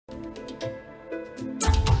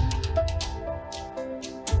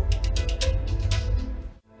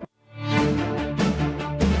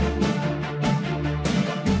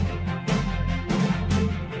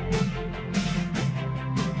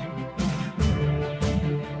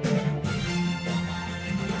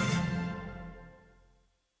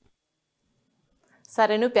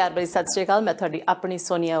सारे नू प्यार भरी सत श्री अकाल मैं थोड़ी अपनी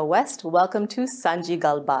सोनिया वेस्ट वेलकम टू सांझी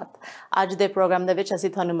गलबात अज दे प्रोग्राम दे विच असीं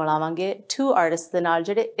तुहानूं मिलावांगे टू आर्टिस्ट दे नाल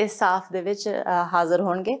जिहड़े इस साफ दे विच हाज़र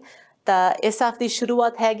होणगे तां इस साफ दी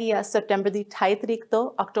शुरुआत हैगी आ सितंबर दी 28 तरीक तो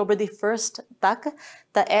अक्टूबर दी 1 तक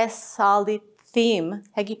तां इस साल दी थीम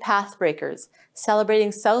हैगी path breakers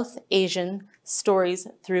celebrating South Asian stories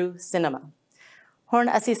through cinema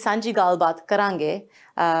हुण असीं सांझी गलबात करांगे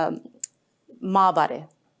माँ बारे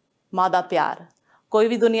माँ दा प्यार कोई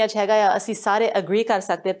भी दुनिया च हैगा असीं सारे अग्री कर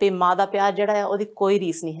सकते कि माँ दा प्यार जिहड़ा है ओहदी कोई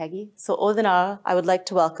रीस नहीं हैगी सो ओहदे नाल I would like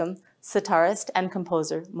to welcome sitarist and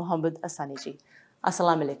composer Mohammad असानी जी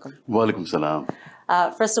अस्सलाम वालेकुम वालेकुम सलाम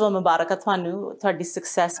first of all मुबारक थानू थोड़ी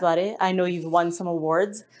सक्सेस बारे I know you've won some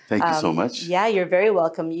awards thank you so much yeah you're very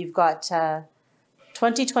welcome you've got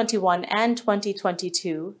 2021 and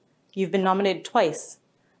 2022 you've been nominated twice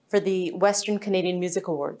for the Western Canadian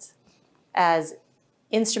Music Awards as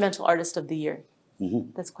Instrumental Artist of the Year.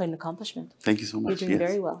 That's quite an accomplishment. Thank you so much. You're doing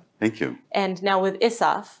very well. Thank you. And now with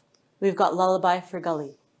ISAF, we've got Lullaby for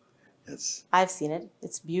Gully. Yes. I've seen it.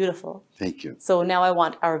 It's beautiful. Thank you. So now I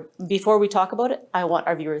want before we talk about it, I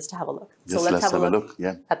want our viewers to have a look. Yes, so let's have a look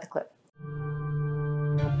yeah. at the clip.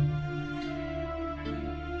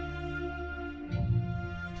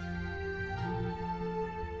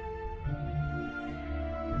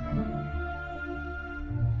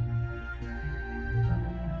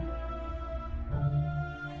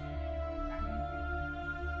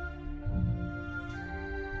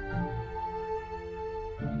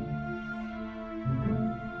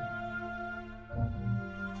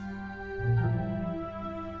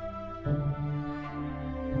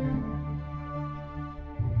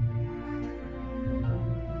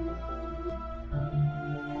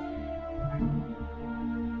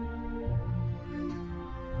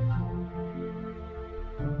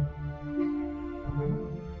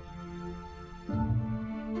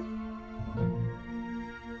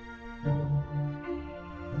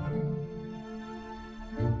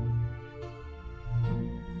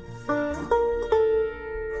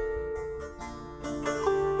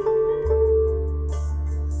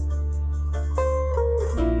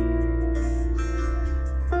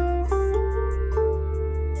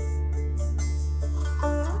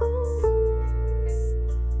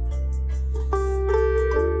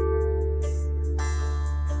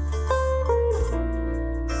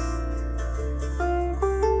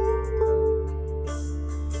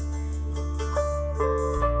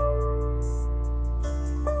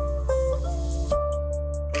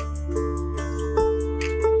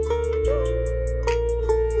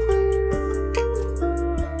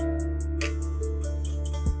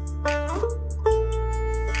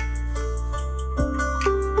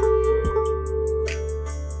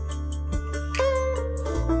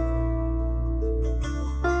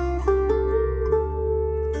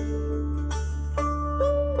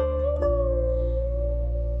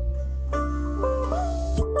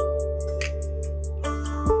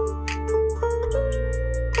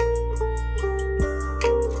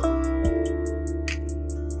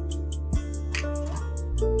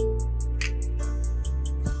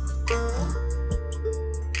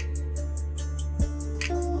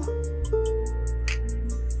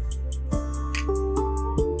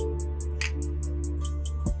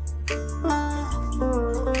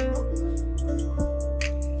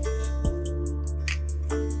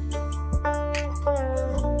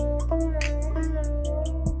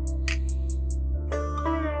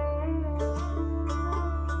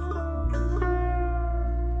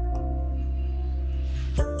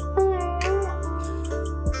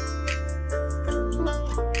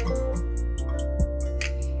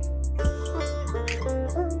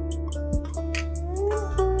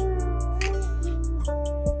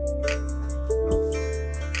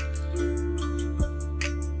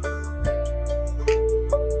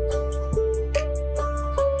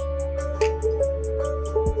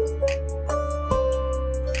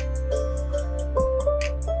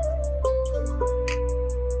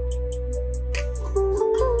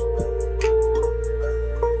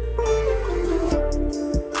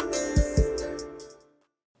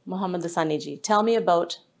 Mohamed Assani ji, tell me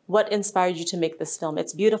about what inspired you to make this film.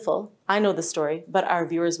 It's beautiful. I know the story, but our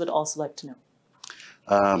viewers would also like to know.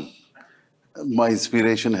 My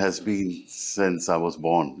inspiration has been since I was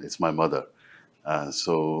born. It's my mother.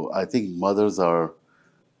 So I think mothers are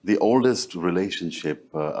the oldest relationship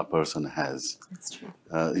a person has. That's true.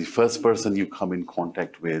 The first person you come in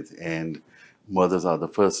contact with, and mothers are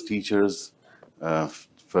the first teachers,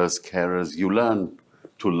 first carers. You learn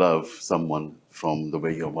to love someone from the way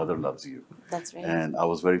your mother loves you. That's right. And I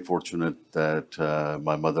was very fortunate that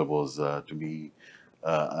my mother was to be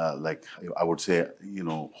like I would say, you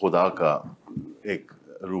know, Khuda ka ek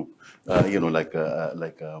roop, you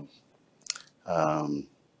know,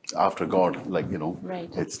 after God, like, you know, Right.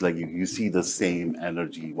 it's like you see the same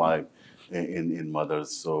energy vibe in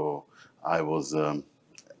mothers. So I was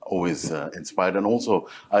always inspired. And also,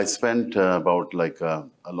 I spent about like a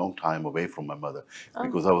long time away from my mother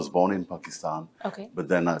because I was born in Pakistan. Okay. But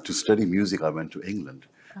then to study music, I went to England.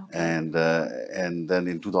 Okay. And then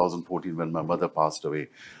in 2014, when my mother passed away,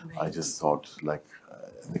 I Right. just thought like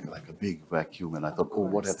a big vacuum, and I thought, oh,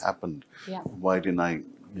 what had course. happened? Yeah. Why didn't I,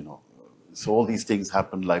 you know? So all these things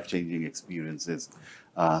happen, life-changing experiences.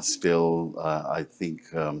 Still, I think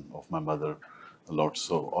of my mother a lot.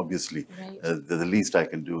 So obviously, Right. the least I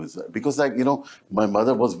can do is because, like, you know, my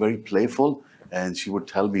mother was very playful, and she would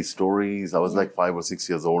tell me stories. I was like 5 or 6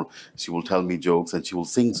 years old. She will tell me jokes, and she will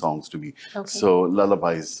sing songs to me. Okay. So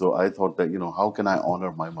lullabies. So I thought that, you know, how can I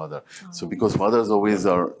honor my mother? So because mothers always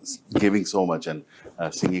are giving so much and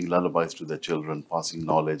singing lullabies to their children, passing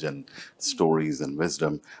knowledge and stories and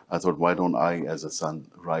wisdom, I thought, why don't I, as a son,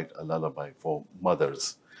 write a lullaby for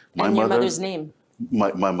mothers? And your mother's name?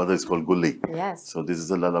 My mother is called Gulli. Yes. So this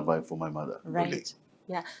is a lullaby for my mother, Right. Gulli.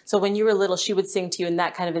 Yeah. So when you were little, she would sing to you, and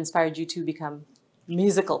that kind of inspired you to become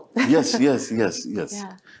musical. Yes.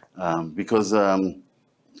 Yeah. Because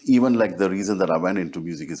even like the reason that I went into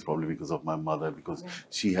music is probably because of my mother, because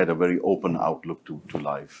she had a very open outlook to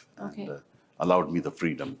life and allowed me the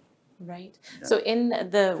freedom. Right. So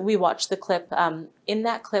we watched the clip. In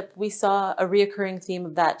that clip, we saw a reoccurring theme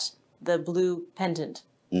of the blue pendant.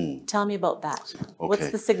 Tell me about that. What's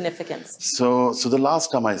the significance? So the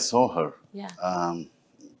last time I saw her, Yeah.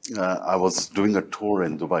 I was doing a tour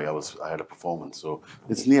in Dubai. I had a performance. So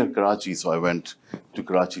it's near Karachi. So I went to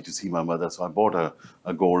Karachi to see my mother. So I bought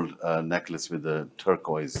a gold necklace with a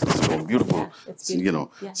turquoise stone. Beautiful. Yeah, it's beautiful. You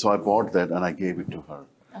know. Yeah. So I bought that and I gave it to her.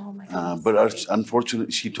 Oh my goodness. But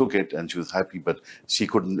unfortunately, she took it and she was happy, but she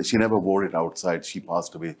couldn't. She never wore it outside. She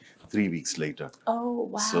passed away 3 weeks later. Oh,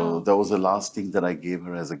 wow. So that was the last thing that I gave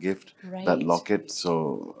her as a gift, Right. that locket.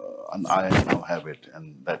 So and I now have it,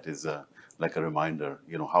 and that is like a reminder,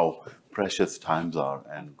 you know, how precious times are,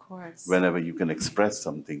 and Of course. whenever you can express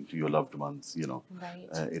something to your loved ones, you know, Right.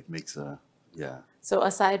 it makes a So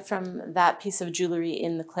aside from that piece of jewelry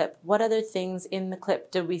in the clip, what other things in the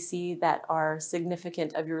clip did we see that are significant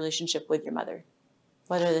of your relationship with your mother?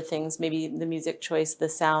 What are the things, maybe the music choice, the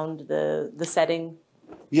sound, the setting?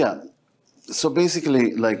 Yeah. So basically,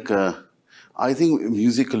 like, I think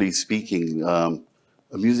musically speaking,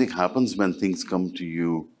 music happens when things come to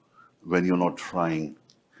you when you're not trying.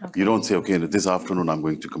 Okay. You don't say, okay, this afternoon I'm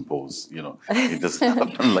going to compose. You know, it doesn't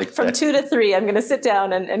happen like From that. 2 to 3, I'm going to sit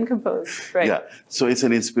down and compose. Right. Yeah. So it's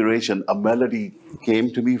an inspiration. A melody came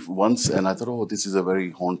to me once, and I thought, oh, this is a very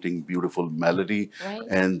haunting, beautiful melody. Right.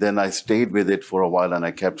 And then I stayed with it for a while, and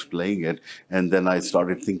I kept playing it. And then I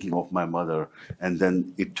started thinking of my mother, and then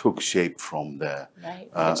it took shape from there. Right.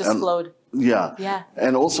 It just flowed. Yeah. Yeah.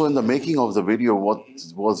 And also in the making of the video, what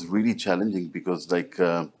was really challenging, because like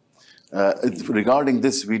regarding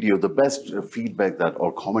this video, the best feedback that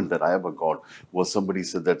or comment that I ever got was somebody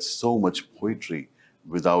said that's so much poetry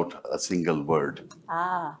without a single word.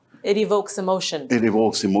 Ah, it evokes emotion. It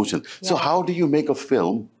evokes emotion. So how do you make a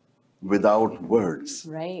film without words?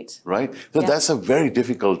 Right. Right? So that's a very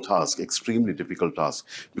difficult task, extremely difficult task,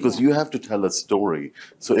 because you have to tell a story.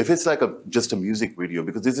 So if it's like just a music video,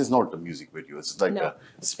 because this is not a music video, it's like a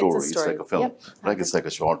story. It's like a film. Yep. Like it's like a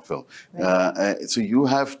short film. So you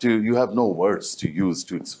have no words to use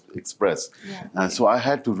to express. Yeah. So I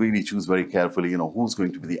had to really choose very carefully, you know, who's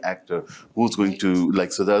going to be the actor, who's going to,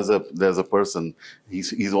 like, so there's a person,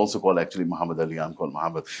 he's also called actually Muhammad Ali, I'm called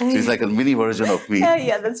Muhammad. So he's like a mini version of me.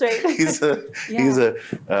 Yeah, that's right. He's a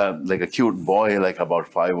like a cute boy, like about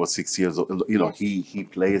 5 or 6 years old. You know, he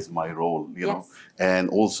plays my role, you know. And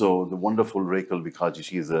also the wonderful Rachel Vikaji,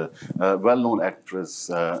 she is a well-known actress,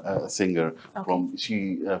 singer.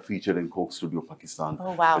 She featured in Coke Studio, Pakistan.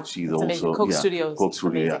 Oh, wow. But she's That's also amazing. Coke Studios. Coke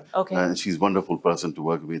Studio, amazing. Okay. And she's a wonderful person to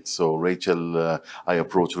work with. So Rachel, I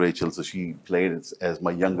approached Rachel, so she played as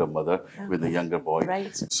my younger mother with a younger boy.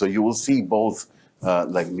 Right. So you will see both.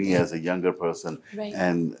 Like me as a younger person,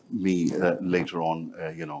 and me later on,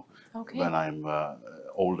 you know, when I'm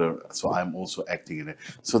older. So I'm also acting in it.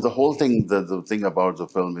 So the whole thing, the thing about the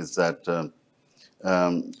film is that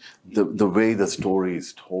the way the story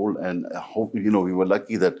is told, and I hope, you know, we were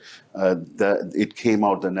lucky that that it came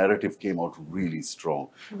out, the narrative came out really strong.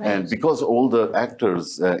 Right. And because all the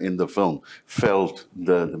actors in the film felt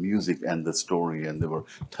the music and the story, and they were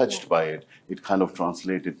touched by it, it kind of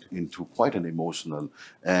translated into quite an emotional.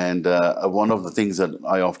 And one of the things that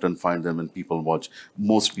I often find them when people watch,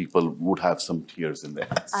 most people would have some tears in their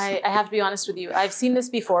eyes. I have to be honest with you. I've seen this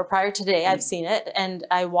before. Prior to today, I've seen it, and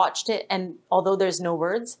I watched it, and although there's no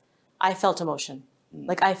words, I felt emotion.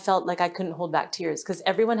 Like I felt like I couldn't hold back tears, because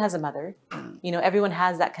everyone has a mother. You know, everyone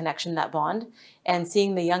has that connection, that bond. And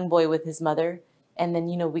seeing the young boy with his mother, and then,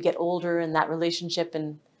 you know, we get older in that relationship,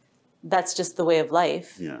 and that's just the way of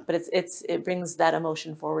life. Yeah. But it brings that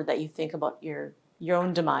emotion forward, that you think about your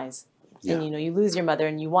own demise. Yeah. And, you know, you lose your mother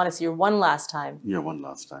and you want to see her one last time. Yeah, one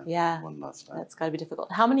last time. Yeah. One last time. That's got to be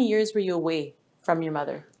difficult. How many years were you away from your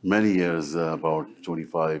mother? Many years, about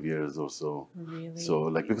 25 years or so. Really? So,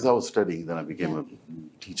 like, because I was studying, then I became a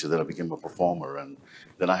teacher, then I became a performer, and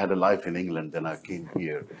then I had a life in England, then I came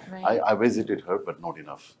here. Right. I visited her, but not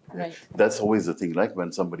enough. Right. That's always the thing, like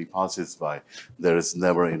when somebody passes by, there is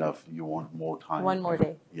never enough. You want more time. One more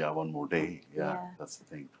day. Yeah, one more day. Yeah, Yeah. that's the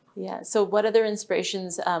thing. Yeah. So what other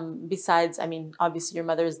inspirations besides, I mean, obviously your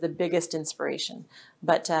mother is the biggest inspiration,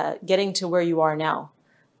 but getting to where you are now,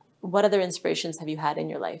 what other inspirations have you had in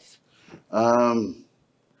your life?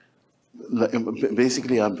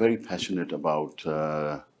 Basically, I'm very passionate about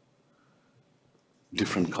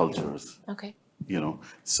different cultures. Okay. You know,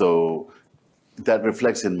 so that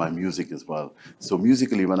reflects in my music as well. So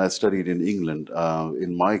musically, when I studied in England,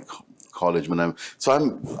 in my college, when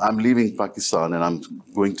I'm leaving Pakistan and I'm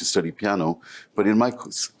going to study piano, but in my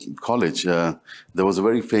college, there was a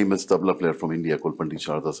very famous tabla player from India called Pandit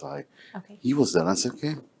Sharda Sahai. Okay. He was there, and I said,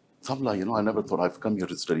 okay, tabla, you know, I never thought I've come here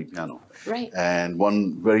to study piano. Right. And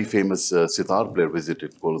one very famous sitar player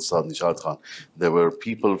visited called Assani Sidartha. There were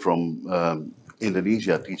people from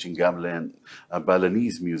Indonesia teaching gamelan,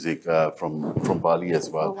 Balinese music from Bali as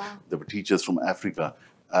well. Oh, wow. There were teachers from Africa,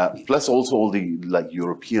 plus also all the like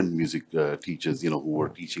European music teachers, you know, who were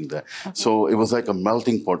teaching there. Okay. So it was like a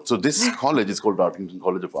melting pot. So this college is called Dartington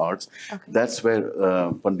College of Arts. Okay. That's where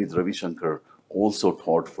Pandit Ravi Shankar also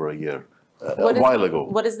taught for a year. A while ago.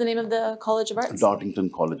 What is the name of the College of Arts?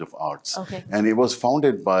 Dartington College of Arts. Okay. And it was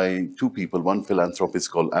founded by two people, one philanthropist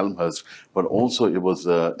called Elmhurst, but also it was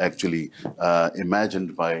actually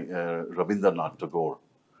imagined by Rabindranath Tagore.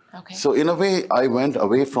 Okay. So in a way, I went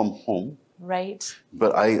away from home, Right.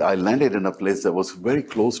 but I landed in a place that was very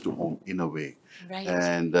close to home in a way. Right.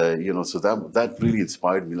 And, you know, so that really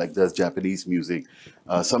inspired me. Like, there's Japanese music.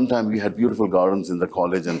 Sometimes we had beautiful gardens in the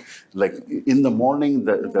college. And, like, in the morning,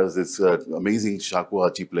 there's this amazing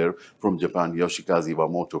shakuhachi player from Japan, Yoshikaze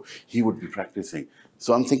Iwamoto. He would be practicing.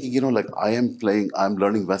 So I'm thinking, you know, like, I'm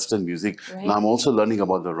learning Western music. Right. And I'm also learning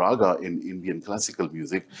about the raga in Indian classical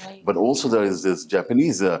music. Right. But also there is this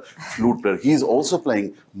Japanese flute player. He's also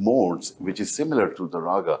playing modes, which is similar to the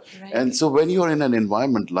raga. Right. And so when you're in an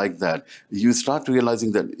environment like that, you start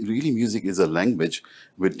realizing that really music is a language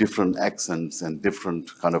with different accents and different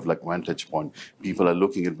kind of like vantage point people are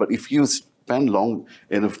looking at. But if you spend long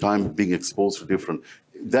enough time being exposed to different,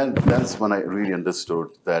 then that's when I really understood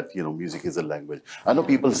that, you know, music is a language. I know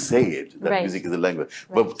people say it, that Right. music is a language,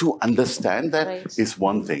 Right. but to understand that Right. is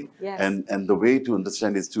one thing. Yes. And the way to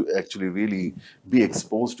understand is to actually really be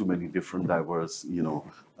exposed to many different diverse, you know,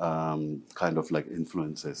 kind of like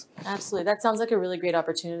influences. Absolutely. That sounds like a really great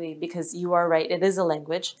opportunity, because you are right. It is a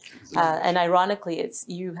language. And ironically,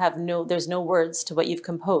 there's no words to what you've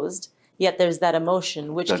composed, yet there's that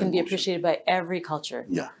emotion, which That can be emotion. appreciated by every culture.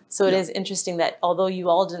 Yeah. So it Yeah. is interesting that although you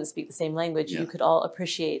all didn't speak the same language, Yeah. you could all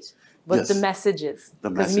appreciate what Yes. the message is. The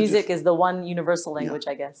Because message music is. is the one universal language,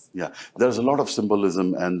 I guess. Yeah, there's a lot of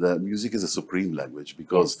symbolism, and music is a supreme language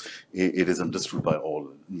because it is understood by all.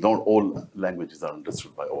 Not all languages are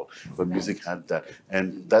understood by all, but music had that.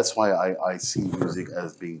 And that's why I see music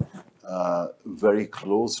as being very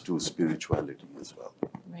close to spirituality as well.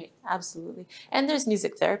 Right, absolutely. And there's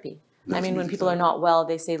music therapy. I There's mean, when music people are therapy. not well,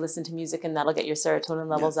 they say listen to music and that'll get your serotonin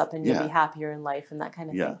levels Yes. up and you'll Yeah. be happier in life and that kind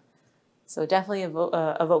of Yeah. thing. So it definitely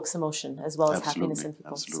evokes emotion as well as happiness in Absolutely,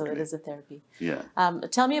 people. So it absolutely. is a therapy. Yeah.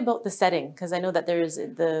 Tell me about the setting, because I know that there is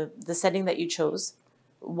the setting that you chose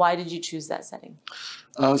Why did you choose that setting?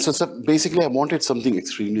 So basically, I wanted something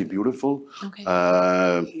extremely beautiful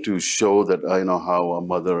to show that I know how a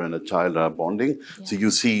mother and a child are bonding. Yeah. So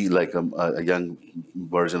you see like a young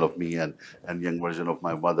version of me and young version of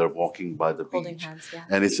my mother walking by the Holding beach. hands, yeah.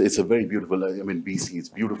 And it's a very beautiful, I mean, BC is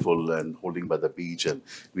beautiful and holding by the beach. And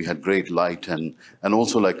we had great light. And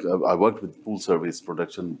also like I worked with pool service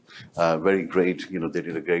production, very great. You know, they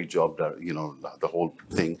did a great job there, you know, the whole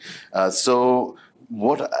thing. So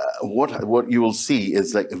what you will see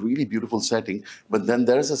is like a really beautiful setting, but then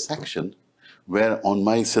there is a section where on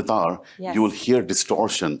my sitar, Yes. you will hear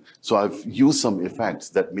distortion. So I've used some effects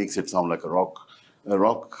that makes it sound like a rock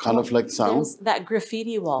kind of like sound. There's that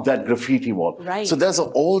graffiti wall. That graffiti wall. Right. So there's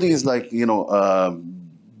all these like, you know,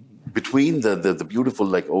 between the beautiful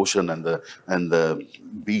like ocean and the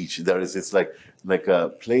beach, there is this like a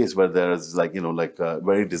place where there is like, you know, like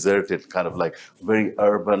very deserted, kind of like very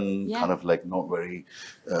urban, Yeah. kind of like not very,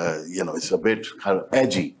 you know, it's a bit kind of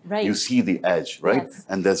edgy. Right. You see the edge, right? Yes.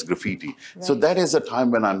 And there's graffiti. So Right. that is a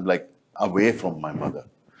time when I'm like away from my mother.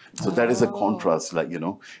 So that is a contrast, like, you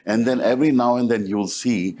know. And then every now and then you'll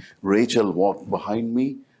see Rachel walk behind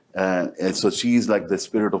me. And so she's like the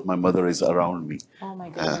spirit of my mother is around me. Oh my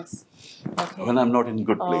goodness. Okay. When I'm not in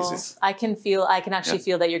good places. I can actually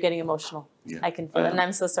feel that you're getting emotional. Yeah, I can feel I it, and am.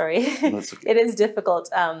 I'm so sorry. That's okay. It is difficult,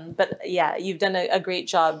 but yeah, you've done a great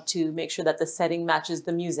job to make sure that the setting matches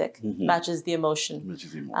the music, matches the emotion. Which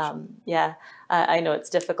is emotional. Yeah, I know it's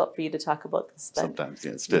difficult for you to talk about this, but Sometimes,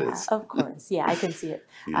 yeah, it still yeah, is. of course, yeah, I can see it.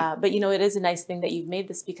 Yeah. But you know, it is a nice thing that you've made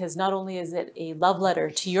this, because not only is it a love letter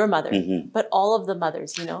to your mother, but all of the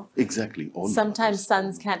mothers. You know, Exactly. All the sometimes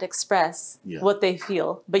mothers. sons can't express Yeah. what they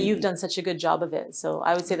feel, but you've done such a good job of it. So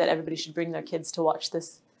I would say that everybody should bring their kids to watch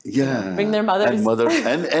this. Yeah. Bring their mothers. And mothers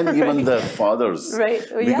and even the fathers. Right.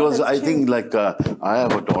 Oh, yeah, Because that's I true. think like I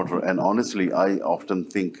have a daughter, and honestly, I often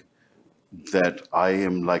think that I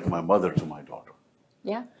am like my mother to my daughter.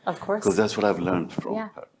 Yeah, of course. Because that's what I've learned from Yeah.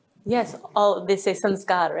 her. Yes, all they say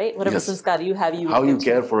sanskar, right? Whatever Yes. sanskar you have, you How you give to-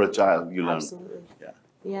 care for a child, you learn. Absolutely. Yeah.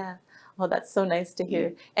 Yeah. Oh, that's so nice to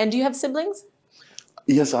hear. And do you have siblings?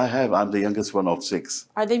 Yes, I have. I'm the youngest one of 6.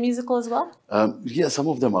 Are they musical as well? Yeah, some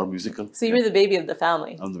of them are musical. So you're the baby of the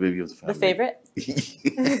family. I'm the baby of the family. The favorite?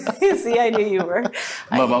 See, I knew you were.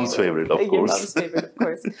 I My knew mom's you were. favorite, of Your course. mom's favorite, of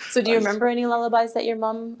course. So do you remember any lullabies that your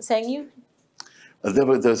mom sang you?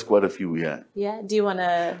 There's quite a few, yeah. Yeah. Do you want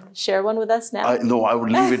to share one with us now? No, I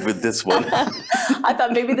would leave it with this one. I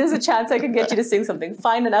thought maybe there's a chance I could get you to sing something.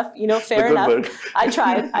 Fine enough, you know, fair Good enough. work. I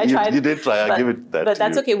tried. You did try. I'll give it that But to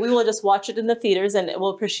that's you. okay. We will just watch it in the theaters, and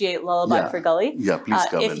we'll appreciate Lullaby Yeah. for Gully. Yeah, please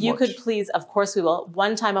come If and you could watch. please, of course we will.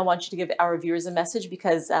 One time I want you to give our viewers a message,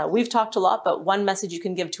 because we've talked a lot, but one message you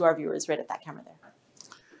can give to our viewers right at that camera there.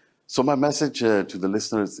 So my message to the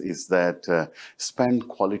listeners is that spend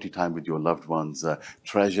quality time with your loved ones,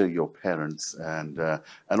 treasure your parents, and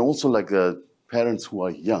also like parents who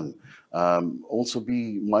are young. Also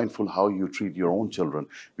be mindful how you treat your own children,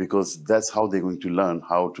 because that's how they're going to learn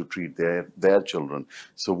how to treat their children.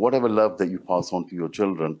 So whatever love that you pass on to your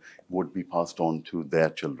children would be passed on to their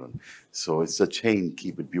children. So it's a chain,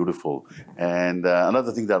 keep it beautiful. And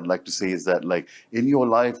another thing that I'd like to say is that like in your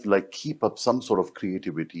life, like keep up some sort of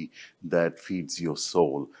creativity that feeds your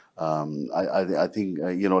soul. I think,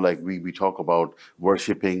 you know, like we talk about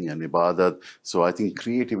worshipping and ibadat. So I think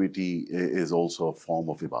creativity is also a form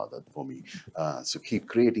of ibadat for me. So keep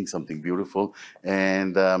creating something beautiful.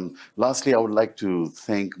 And lastly, I would like to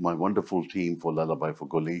thank my wonderful team for Lullaby for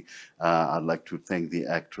Gully. I'd like to thank the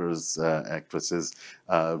actors, actresses,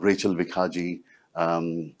 Rachel Vikhaji,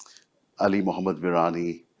 Ali Mohamed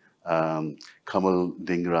Virani, Kamal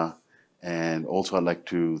Dingra. And also I'd like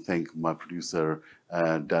to thank my producer,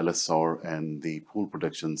 Dallas Saur, and the Pool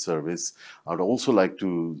Production Service. I'd also like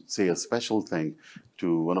to say a special thank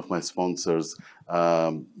to one of my sponsors,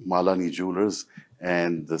 Malani Jewelers,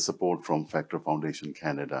 and the support from Factor Foundation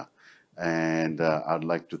Canada. And I'd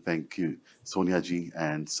like to thank you, Sonia ji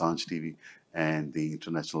and SANJHI TV and the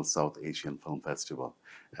International South Asian Film Festival.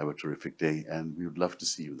 Have a terrific day, and we would love to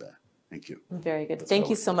see you there. Thank you. Very good. Thank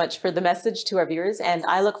you so much for the message to our viewers, and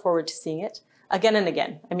I look forward to seeing it again and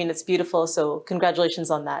again. I mean, it's beautiful, so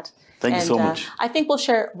congratulations on that. Thank you so much. I think we'll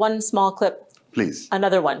share one small clip, Please.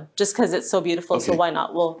 another one, just because it's so beautiful, so Okay. why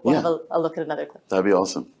not? We'll Yeah. have a look at another clip. That'd be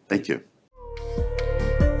awesome. Thank you.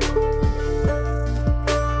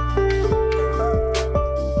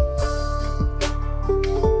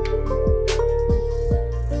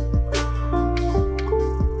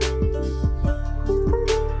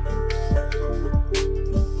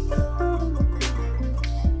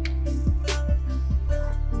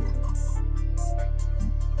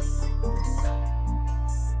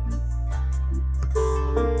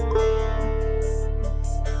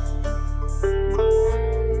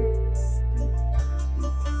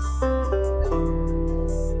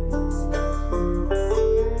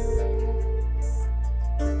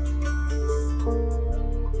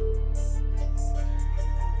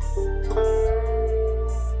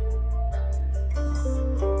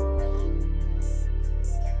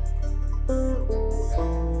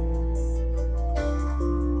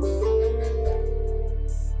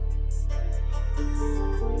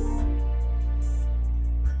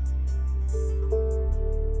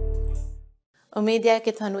 ਉਮੀਦ ਹੈ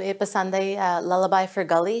ਕਿ ਤੁਹਾਨੂੰ ਇਹ ਪਸੰਦ ਆਈ Lullaby for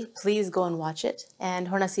Gully. Please go and watch it. And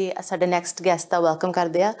ਹੁਣ ਅਸੀਂ ਸਾਡੇ next guest ਦਾ welcome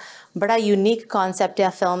ਕਰਦੇ ਆ. ਬੜਾ unique concept ਹੈ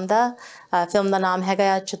film ਦਾ. Film ਦਾ ਨਾਮ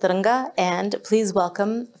ਹੈਗਾ ਚਤੁਰੰਗਾ. And please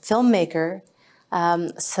welcome filmmaker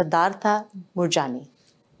Sidartha Murjani.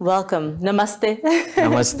 Welcome. Namaste.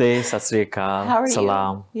 Namaste. Sat Sri Akal. How are you?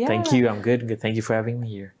 Salam. Yeah. Thank you. I'm good. Good. Thank you for having me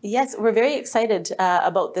here. Yes, we're very excited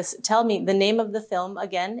about this. Tell me, the name of the film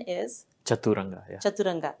again is? Chaturanga. Yeah.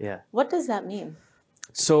 Chaturanga. Yeah. What does that mean?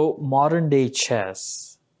 So modern day chess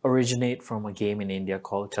originate from a game in India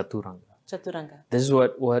called Chaturanga. Chaturanga. This is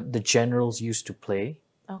what the generals used to play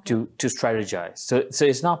to strategize. So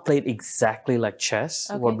it's not played exactly like chess,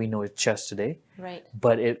 what we know is chess today. Right.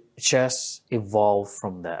 But chess evolved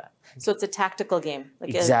from that. So it's a tactical game.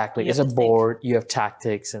 Like exactly. It's a board. You have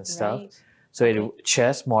tactics and stuff. Right. So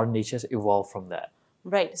chess, modern day chess evolved from that.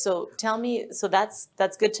 Right. So tell me, so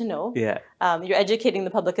that's good to know. Yeah. You're educating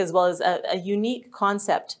the public as well as a unique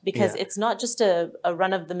concept because it's not just a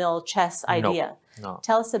run-of-the-mill chess idea. No.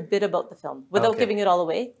 Tell us a bit about the film without giving it all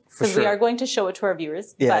away because we are going to show it to our viewers.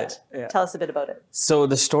 But tell us a bit about it. So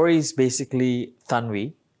the story is basically Tanvi,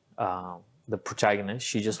 the protagonist.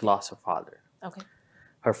 She just lost her father. Okay.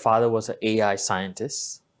 Her father was an AI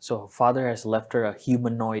scientist. So her father has left her a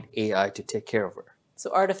humanoid AI to take care of her.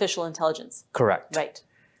 So artificial intelligence. Correct. Right.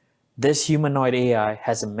 This humanoid AI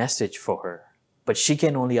has a message for her, but she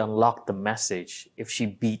can only unlock the message if she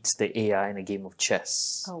beats the AI in a game of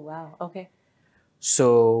chess. Oh, wow. Okay. So,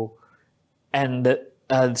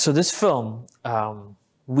 so this film,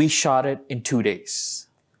 we shot it in 2 days.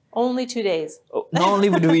 Only 2 days. Not only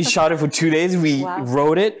did we shot it for 2 days, we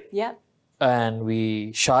wrote it. Yeah. And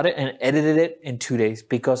we shot it and edited it in 2 days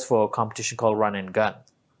because for a competition called Run and Gun.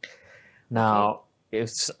 Now,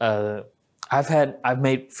 it's I've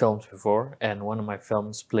made films before, and one of my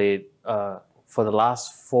films played for the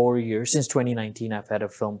last 4 years since 2019. I've had a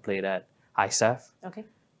film played at ISAF,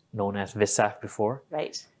 known as VISAF before.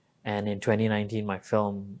 Right. And in 2019, my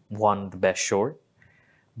film won the best short.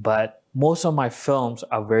 But most of my films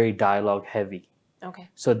are very dialogue heavy. Okay.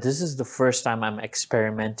 So this is the first time I'm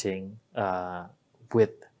experimenting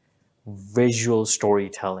with visual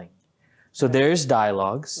storytelling. So there's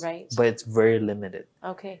dialogues, but it's very limited.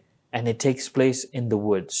 Okay. And it takes place in the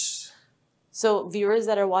woods. So viewers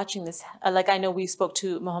that are watching this, like I know we spoke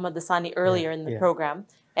to Mohamed Assani earlier in the program,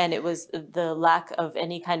 and it was the lack of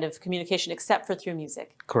any kind of communication except for through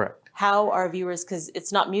music. Correct. How are viewers, because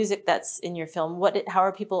it's not music that's in your film, how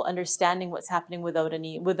are people understanding what's happening with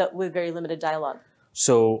very limited dialogue?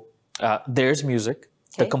 So there's music.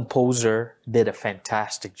 The composer did a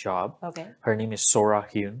fantastic job. Okay. Her name is Sora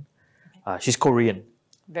Hyun. She's Korean.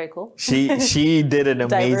 Very cool. She did an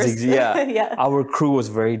amazing, Our crew was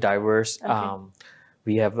very diverse. Okay.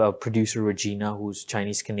 We have a producer, Regina, who's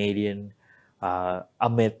Chinese Canadian.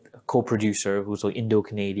 Amit, co-producer, who's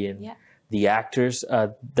Indo-Canadian. Yeah. The actors,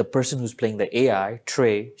 the person who's playing the AI,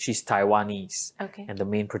 Trey, she's Taiwanese. Okay. And the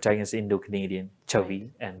main protagonist is Indo-Canadian, Chavi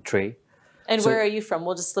and Trey. And where are you from?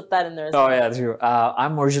 We'll just slip that in there as well. Oh, yeah, that's true.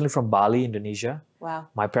 I'm originally from Bali, Indonesia. Wow.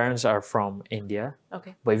 My parents are from India.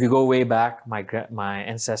 Okay. But if you go way back, my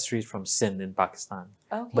ancestry is from Sindh in Pakistan.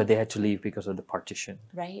 Okay. But they had to leave because of the partition.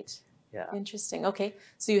 Right. Yeah. Interesting. Okay.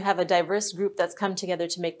 So you have a diverse group that's come together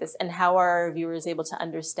to make this. And how are our viewers able to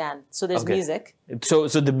understand? So there's music. So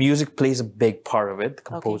the music plays a big part of it, the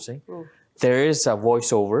composing. Okay. There is a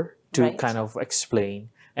voiceover to kind of explain.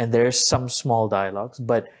 And there's some small dialogues.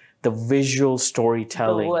 But the visual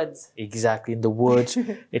storytelling. The woods. Exactly. In the woods,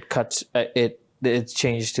 it cuts, it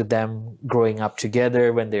changes to them growing up together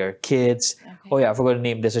when they are kids. Okay. Oh yeah, I forgot the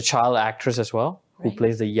name. There's a child actress as well who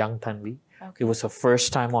plays the young Tanvi. Okay. It was her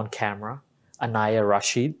first time on camera, Anaya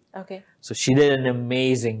Rashid. Okay. So she did an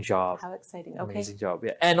amazing job. How exciting. Okay. Amazing job,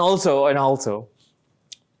 yeah. And also,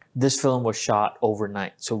 this film was shot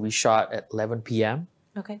overnight. So we shot at 11 p.m.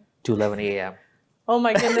 To 11 a.m. Oh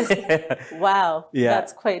my goodness! Wow,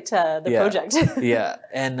 that's quite the project. Yeah,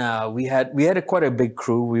 and we had quite a big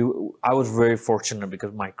crew. I was very fortunate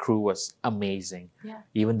because my crew was amazing. Yeah.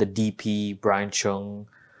 Even the DP Brian Chung,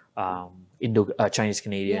 Chinese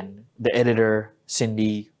Canadian, the editor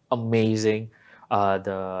Cindy, amazing.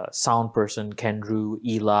 The sound person Kendrew,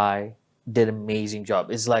 Eli did an amazing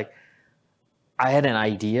job. It's like I had an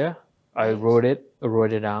idea. I wrote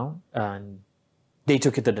it down, and they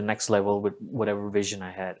took it to the next level with whatever vision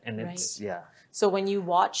I had. And it's, So when you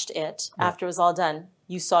watched it, after it was all done,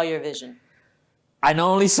 you saw your vision. I not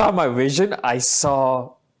only saw my vision, I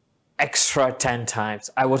saw extra 10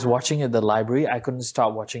 times. I was watching it at the library. I couldn't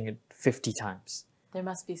stop watching it 50 times. There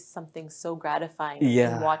must be something so gratifying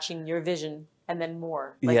in watching your vision and then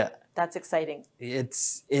more. Like, that's exciting.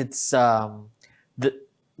 the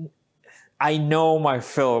I know my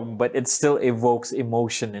film, but it still evokes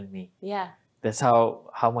emotion in me. Yeah. That's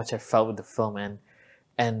how much I felt with the film,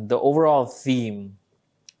 and the overall theme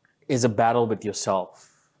is a battle with yourself.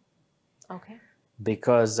 Okay.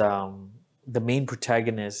 Because the main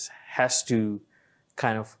protagonist has to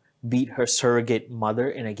kind of beat her surrogate mother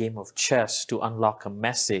in a game of chess to unlock a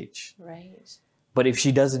message. Right. But if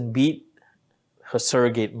she doesn't beat her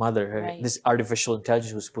surrogate mother, Right. this artificial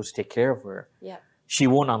intelligence who's supposed to take care of her, Yeah. she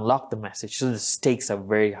won't unlock the message. So the stakes are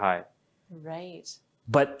very high. Right.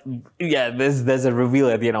 But yeah, there's a reveal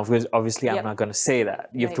at the end. Obviously, I'm Yep. not going to say that.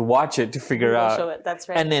 You have to Right. watch it to figure We'll out. show it. That's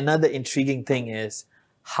right. And another intriguing thing is,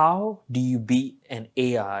 how do you beat an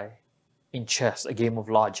AI in chess, a game of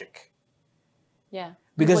logic? Yeah.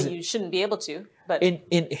 Because well, you shouldn't be able to, but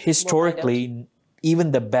in historically,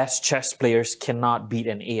 even the best chess players cannot beat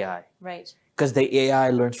an AI. right. Because the AI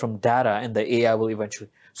learns from data, and the AI will eventually.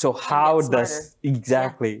 So how get does smarter.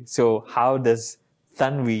 exactly? So how does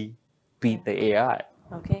Tanvi beat the AI?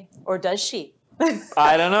 Okay. Or does she?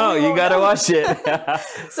 I don't know. We You won't gotta know. watch it.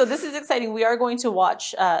 So this is exciting. We are going to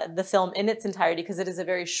watch the film in its entirety because it is a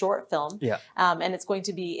very short film. Yeah. And it's going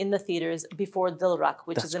to be in the theaters before Dilrak,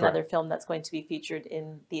 which That's is another correct. film that's going to be featured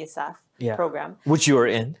in the ISAF Yeah. program. Which you are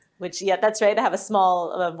in. Which, yeah, that's right. I have a small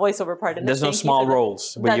voiceover part in it. There's no Thank you small for the-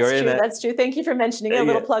 roles, but That's you're true. in it. That's true. Thank you for mentioning it. A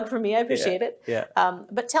little Yeah. plug for me. I appreciate it. Yeah.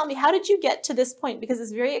 But tell me, how did you get to this point? Because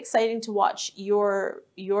it's very exciting to watch your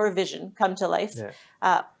vision come to life.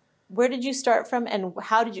 Yeah. Where did you start from, and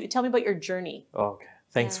how did you tell me about your journey? Okay.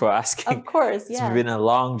 Thanks Yeah. for asking. Of course, It's yeah. been a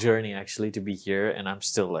long journey actually to be here, and I'm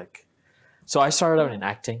still like. So I started out in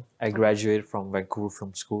acting. I graduated from Vancouver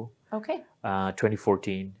Film School. Okay.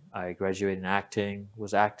 2014. I graduated in acting.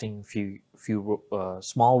 Was acting few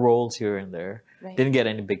small roles here and there. Right. Didn't get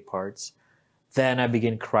any big parts. Then I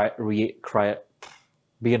began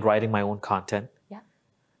began writing my own content. Yeah.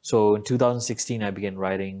 So in 2016, I began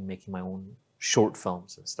writing, making my own short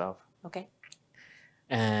films and stuff. Okay.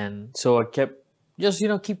 And so I kept just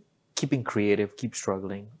keeping creative, keep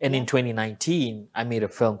struggling. And in 2019, I made a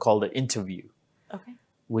film called The Interview, Okay.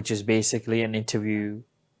 which is basically an interview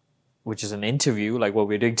like what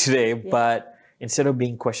we're doing today, but instead of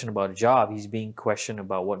being questioned about a job, he's being questioned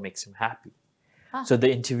about what makes him happy. Ah. So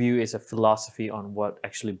The Interview is a philosophy on what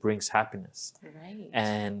actually brings happiness. Right.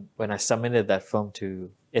 And when I submitted that film to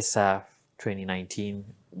ISAF 2019,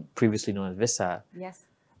 previously known as VISA, Yes.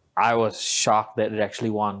 I was shocked that it actually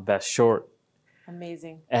won Best Short.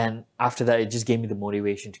 Amazing. And after that, it just gave me the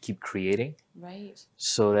motivation to keep creating. Right.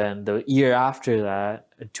 So then the year after that,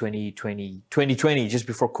 2020, just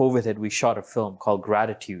before COVID hit, we shot a film called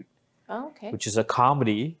Gratitude, Oh, okay. which is a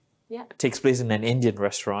comedy. Yeah. It takes place in an Indian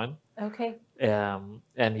restaurant. Okay.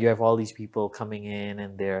 And you have all these people coming in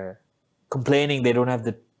and they're complaining they don't have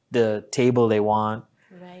the table they want.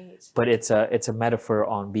 Right. But it's a metaphor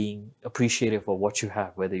on being appreciative of what you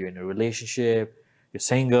have, whether you're in a relationship, you're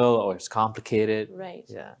single, or it's complicated. Right.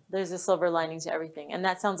 Yeah. There's a silver lining to everything. And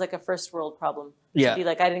that sounds like a first world problem. Yeah. To be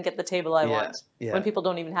like, I didn't get the table I Yeah, want. yeah. When people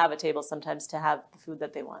don't even have a table sometimes to have the food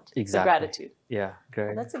that they want. Exactly. The gratitude. Yeah,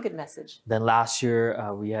 great. That's a good message. Then last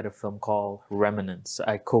year, we had a film called Remnants.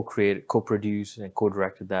 I co-produced and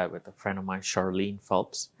co-directed that with a friend of mine, Charlene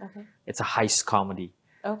Phelps. Okay. It's a heist comedy.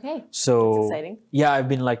 Okay. So That's exciting. yeah, I've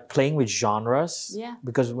been like playing with genres. Yeah.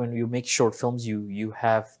 Because when you make short films, you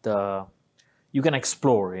can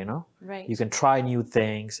explore, Right. You can try new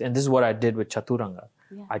things. And this is what I did with Chaturanga.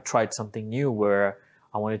 Yeah. I tried something new where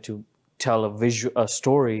I wanted to tell a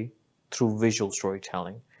story through visual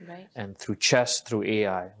storytelling Right. and through chess, through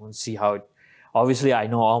AI. I want to see how it. Obviously, I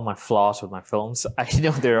know all my flaws with my films. I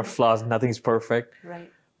know there are flaws. Nothing's perfect. Right.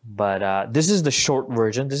 But this is the short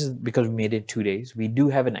version. This is because we made it in 2 days. We do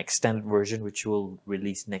have an extended version, which we'll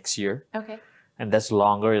release next year. Okay. And that's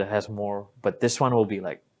longer. It has more. But this one will be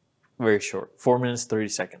like very short. 4 minutes, 30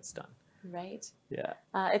 seconds done. Right. Yeah.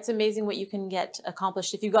 It's amazing what you can get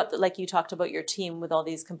accomplished if you got, like you talked about your team with all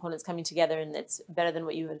these components coming together, and it's better than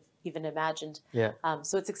what you have even imagined. Yeah.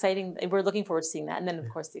 So it's exciting. We're looking forward to seeing that. And then, of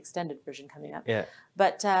course, the extended version coming up. Yeah.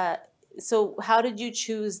 But so how did you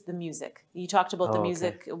choose the music? You talked about the okay.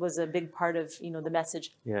 music was a big part of, the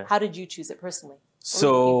message. Yeah. How did you choose it personally? What were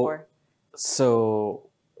you looking for?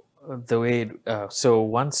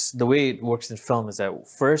 The way it works in film is that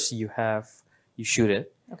first you shoot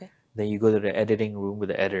it. Okay. Then you go to the editing room with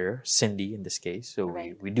the editor, Cindy in this case. So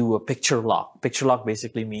Right. we do a picture lock. Picture lock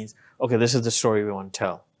basically means, okay, this is the story we want to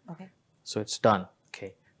tell. Okay. So it's done.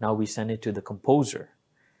 Okay. Now we send it to the composer.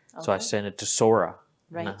 So I Okay. send it to Sora.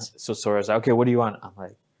 Right. So Sora's like, okay, what do you want? I'm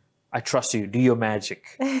like, I trust you. Do your magic.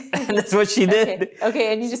 And that's what she did. Okay.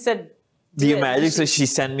 Okay. And you just said, The magic. So she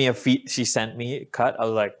sent me a cut. I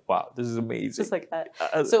was like, wow, this is amazing. Just like that.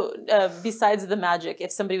 So besides the magic,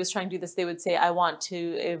 if somebody was trying to do this, they would say, I want to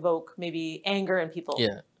evoke maybe anger in people.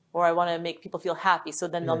 Yeah. Or I want to make people feel happy. So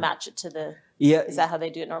then they'll match it to the... Yeah. Is that how they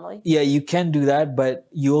do it normally? Yeah, you can do that, but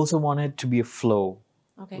you also want it to be a flow.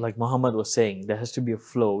 Okay. Like Mohammed was saying, there has to be a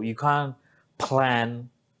flow. You can't plan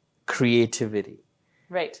creativity.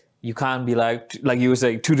 Right. You can't be like you were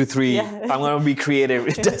saying, 2 to 3. Yeah. I'm gonna be creative.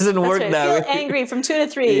 It doesn't work right. that Feel way. angry from 2 to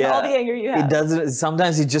 3. All the anger you have. It doesn't.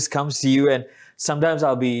 Sometimes it just comes to you, and sometimes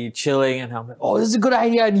I'll be chilling, and I'm like, "Oh, this is a good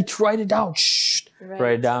idea. I need to write it down." Shh. Right.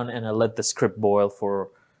 Write it down, and I let the script boil for a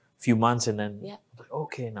few months, and then like,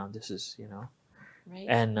 okay, now this is Right.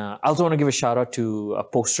 And I also want to give a shout out to a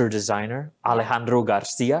poster designer, Alejandro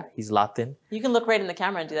Garcia. He's Latin. You can look right in the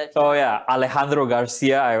camera and do that. Oh yeah, Alejandro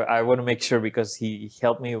Garcia. I want to make sure because he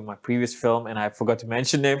helped me with my previous film and I forgot to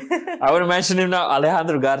mention him. I want to mention him now.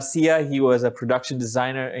 Alejandro Garcia. He was a production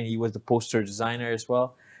designer and he was the poster designer as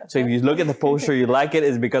well. So if you look at the poster, you like it,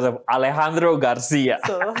 it's because of Alejandro Garcia.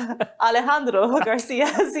 So Alejandro Garcia.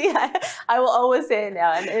 See, I will always say it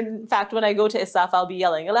now. And in fact, when I go to ISAF, I'll be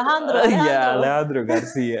yelling, Alejandro. Yeah, Alejandro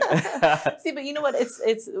Garcia. See, but you know what?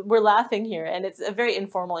 We're laughing here, and it's a very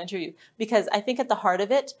informal interview because I think at the heart of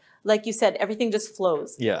it, like you said, everything just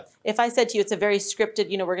flows. Yeah. If I said to you, it's a very scripted,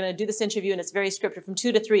 we're going to do this interview, and it's very scripted from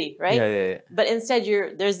 2 to 3, right? Yeah. But instead,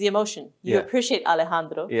 there's the emotion. You appreciate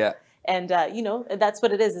Alejandro. Yeah. And, that's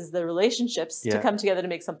what it is the relationships to come together to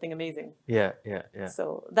make something amazing. Yeah.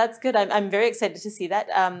 So that's good. I'm very excited to see that.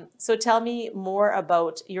 So tell me more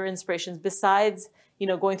about your inspirations besides,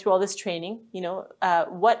 going through all this training,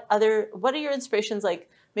 what are your inspirations like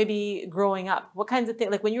maybe growing up? What kinds of things,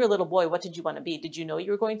 like when you were a little boy, what did you want to be? Did you know you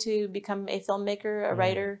were going to become a filmmaker, a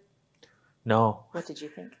writer? No. What did you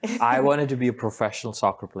think? I wanted to be a professional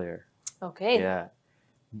soccer player. Okay. Yeah.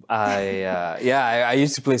 I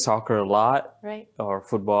used to play soccer a lot, right? Or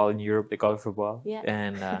football in Europe, they call it football. Yeah.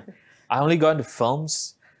 And I only got into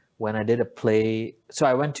films when I did a play. So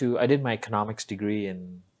I did my economics degree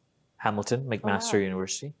in Hamilton, McMaster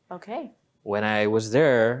University. Okay. When I was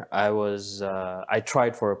there, I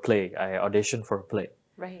tried for a play. I auditioned for a play.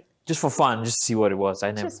 Right. Just for fun, just to see what it was.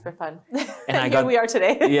 Just for fun. And here we are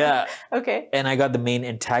today. Yeah. Okay. And I got the main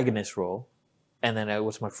antagonist role. And then it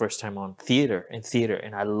was my first time on theater,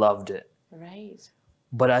 and I loved it. Right.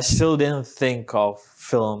 But I still didn't think of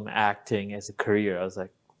film acting as a career. I was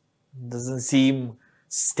like, doesn't seem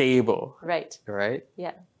stable. Right. Right?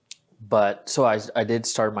 Yeah. But so I did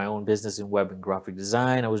start my own business in web and graphic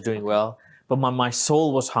design. I was doing well, but my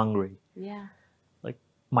soul was hungry. Yeah. Like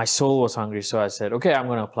my soul was hungry. So I said, okay, I'm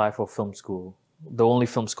going to apply for film school. The only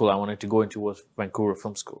film school I wanted to go into was Vancouver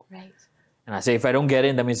Film School. Right. And I say, if I don't get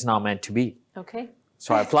in, that means it's not meant to be. Okay.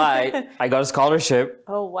 So I applied. I got a scholarship.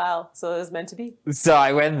 Oh, wow. So it was meant to be. So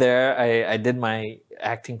I went there. I did my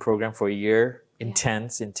acting program for a year.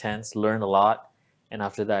 Intense, learned a lot. And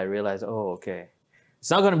after that, I realized, oh, okay. It's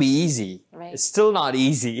not going to be easy. Right. It's still not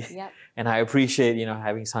easy. Yep. And I appreciate,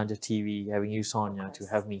 having Sanjha TV, having you, Sonia, to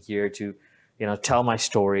have me here to, tell my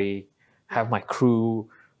story, have my crew.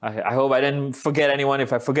 I hope I didn't forget anyone.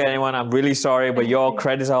 If I forget anyone, I'm really sorry, but your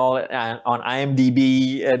credits are all on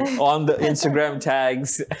IMDb and on the Instagram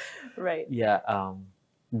tags. Right. Yeah.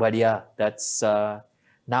 But yeah, that's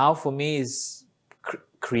now for me is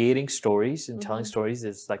creating stories and telling stories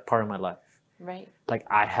is like part of my life. Right. Like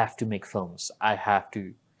I have to make films. I have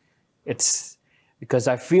to. It's because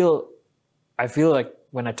I feel like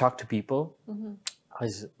when I talk to people, I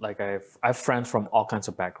have friends from all kinds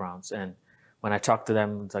of backgrounds, and when I talk to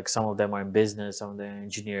them, like some of them are in business, some of them are in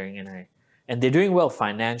engineering, and they're doing well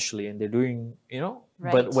financially, and they're doing,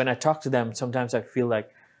 Right. But when I talk to them, sometimes I feel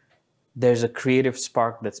like there's a creative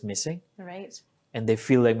spark that's missing. Right. And they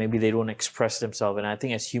feel like maybe they don't express themselves. And I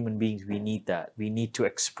think as human beings, we need that. We need to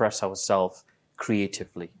express ourselves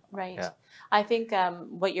creatively. Right. Yeah. I think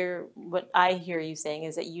what I hear you saying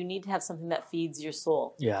is that you need to have something that feeds your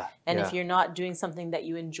soul. Yeah. And if you're not doing something that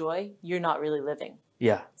you enjoy, you're not really living.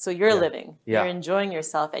 Yeah. So you're living. Yeah. You're enjoying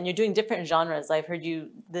yourself, and you're doing different genres. I've heard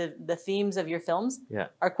the themes of your films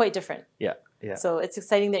are quite different. Yeah. Yeah. So it's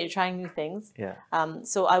exciting that you're trying new things. Yeah.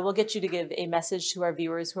 So I will get you to give a message to our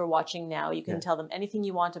viewers who are watching now. You can tell them anything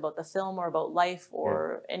you want about the film or about life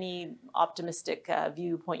or any optimistic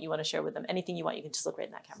viewpoint you want to share with them. Anything you want, you can just look right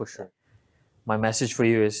in that camera. For sure. My message for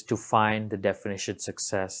you is to find the definition of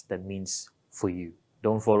success that means for you.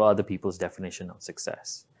 Don't follow other people's definition of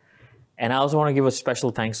success. And I also want to give a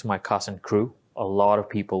special thanks to my cast and crew. A lot of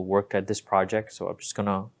people worked at this project. So I'm just going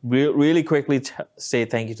to really quickly say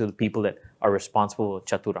thank you to the people that are responsible for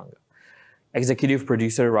Chaturanga. Executive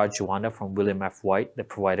producer Raj Juwanda from William F. White that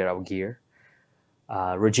provided our gear.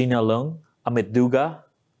 Regina Lung, Amit Duga,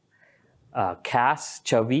 Cass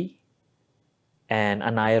Chavi, and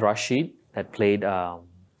Anaya Rashid that played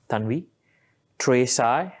Tanvi. Trey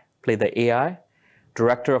Sai played the AI.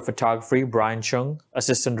 Director of Photography, Brian Chung.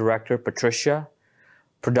 Assistant Director, Patricia.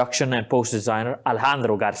 Production and Post Designer,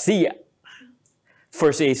 Alejandro Garcia.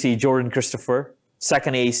 First AC, Jordan Christopher.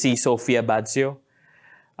 Second AC, Sofia Badzio.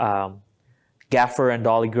 Gaffer and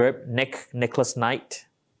Dolly Grip, Nicholas Knight.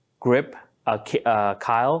 Grip,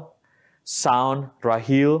 Kyle. Sound,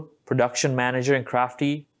 Rahil. Production Manager and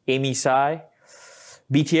Crafty, Amy Sai.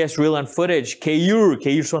 BTS Reel and Footage, Keyur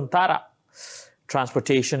Sontara.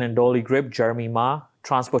 Transportation and Dolly Grip, Jeremy Ma.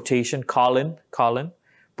 Transportation, Colin.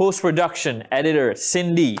 Post-production, editor,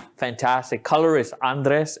 Cindy, fantastic. Colorist,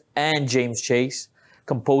 Andres and James Chase.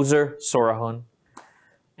 Composer, Sorahun.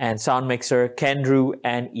 And sound mixer, Kendrew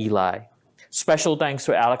and Eli. Special thanks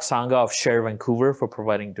to Alex Sanga of Share Vancouver for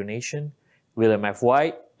providing donation, William F.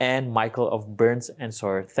 White, and Michael of Burns and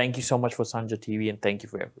Sawyer. Thank you so much for Sanjha TV, and thank you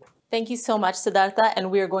for everyone. Thank you so much, Siddhartha, and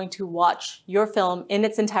we are going to watch your film in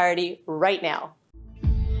its entirety right now.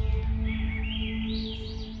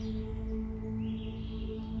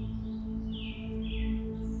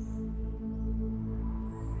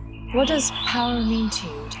 What does power mean to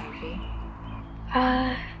you, Tanvi?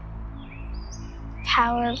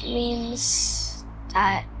 Power means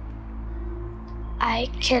that I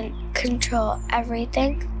can control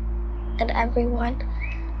everything and everyone.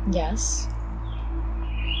 Yes.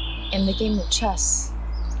 In the game of chess,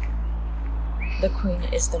 the queen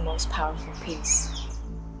is the most powerful piece.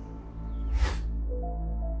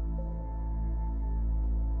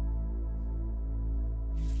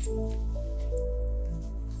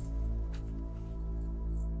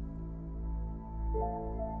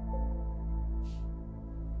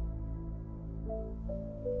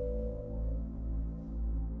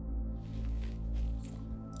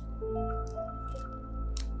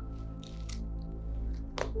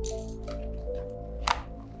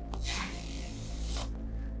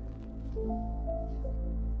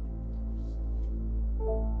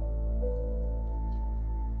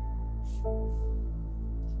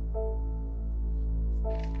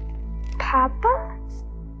 Papa?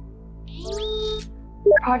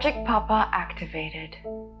 Project Papa activated.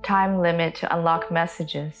 Time limit to unlock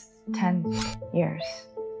messages, 10 years.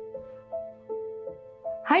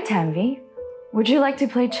 Hi, Tanvi. Would you like to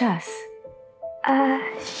play chess?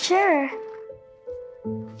 Sure.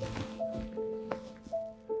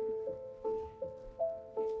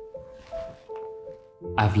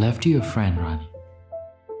 I've left you a friend, Rani.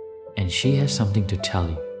 And she has something to tell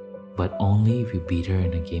you, but only if you beat her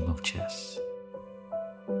in a game of chess.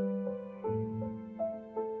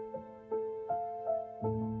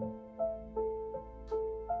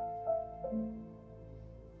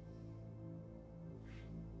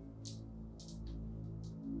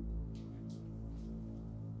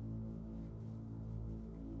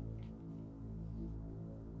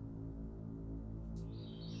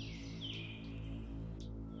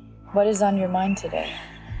 What is on your mind today?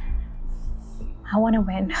 I want to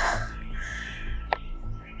win.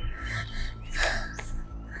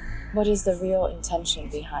 What is the real intention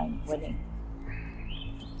behind winning?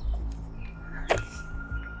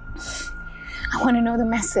 I want to know the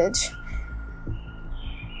message.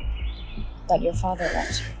 That your father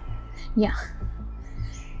left you? Yeah.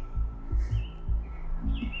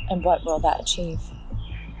 And what will that achieve?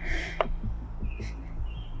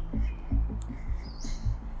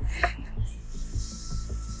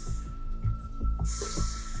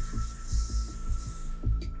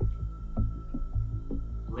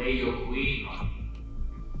 Play your queen,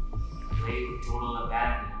 play with total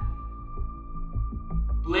abandon.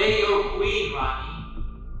 Play your queen, Rani.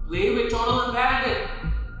 Play with total abandon.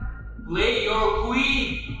 Play your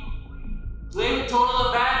queen. Play with total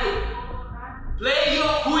abandon. Play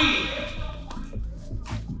your queen.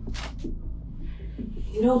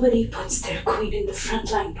 Nobody puts their queen in the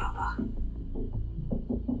front line, Papa.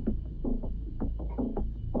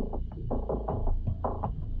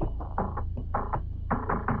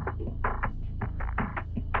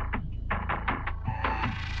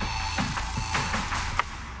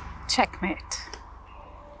 Checkmate.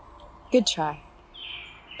 Good try.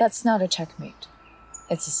 That's not a checkmate.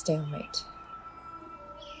 It's a stalemate.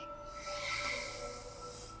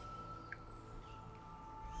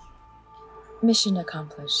 Mission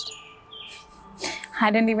accomplished. I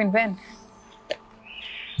didn't even win.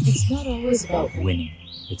 It's not always about Winning.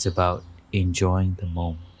 It's about enjoying the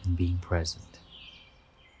moment and being present.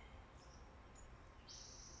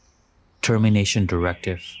 Termination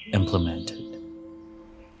directive implemented.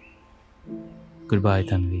 Goodbye,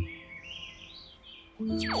 Tanvi.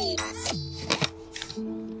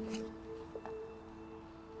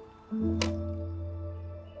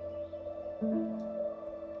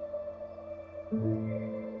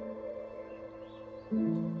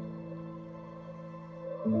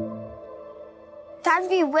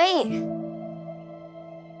 Tanvi, wait.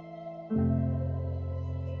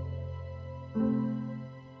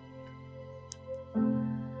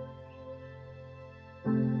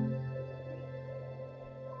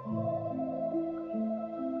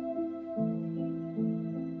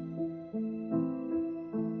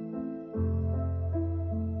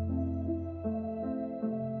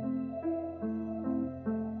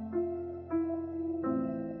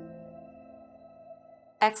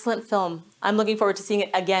 Excellent film. I'm looking forward to seeing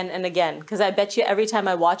it again and again because I bet you every time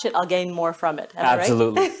I watch it, I'll gain more from it. Am I right?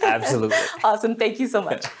 Absolutely, absolutely. Awesome. Thank you so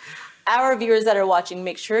much. Our viewers that are watching,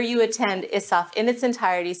 make sure you attend ISAF in its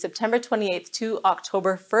entirety, September 28th to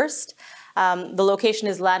October 1st. The location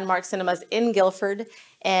is Landmark Cinemas in Guildford.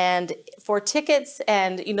 And for tickets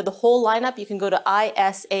and the whole lineup, you can go to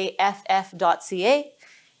isaff.ca.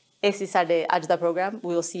 Esse ਸਾਡੇ ਅੱਜ ਦਾ program.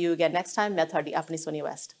 We will see you again next time. मैं ਤੁਹਾਡੀ ਆਪਣੀ Sonia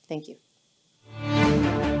West. Thank you.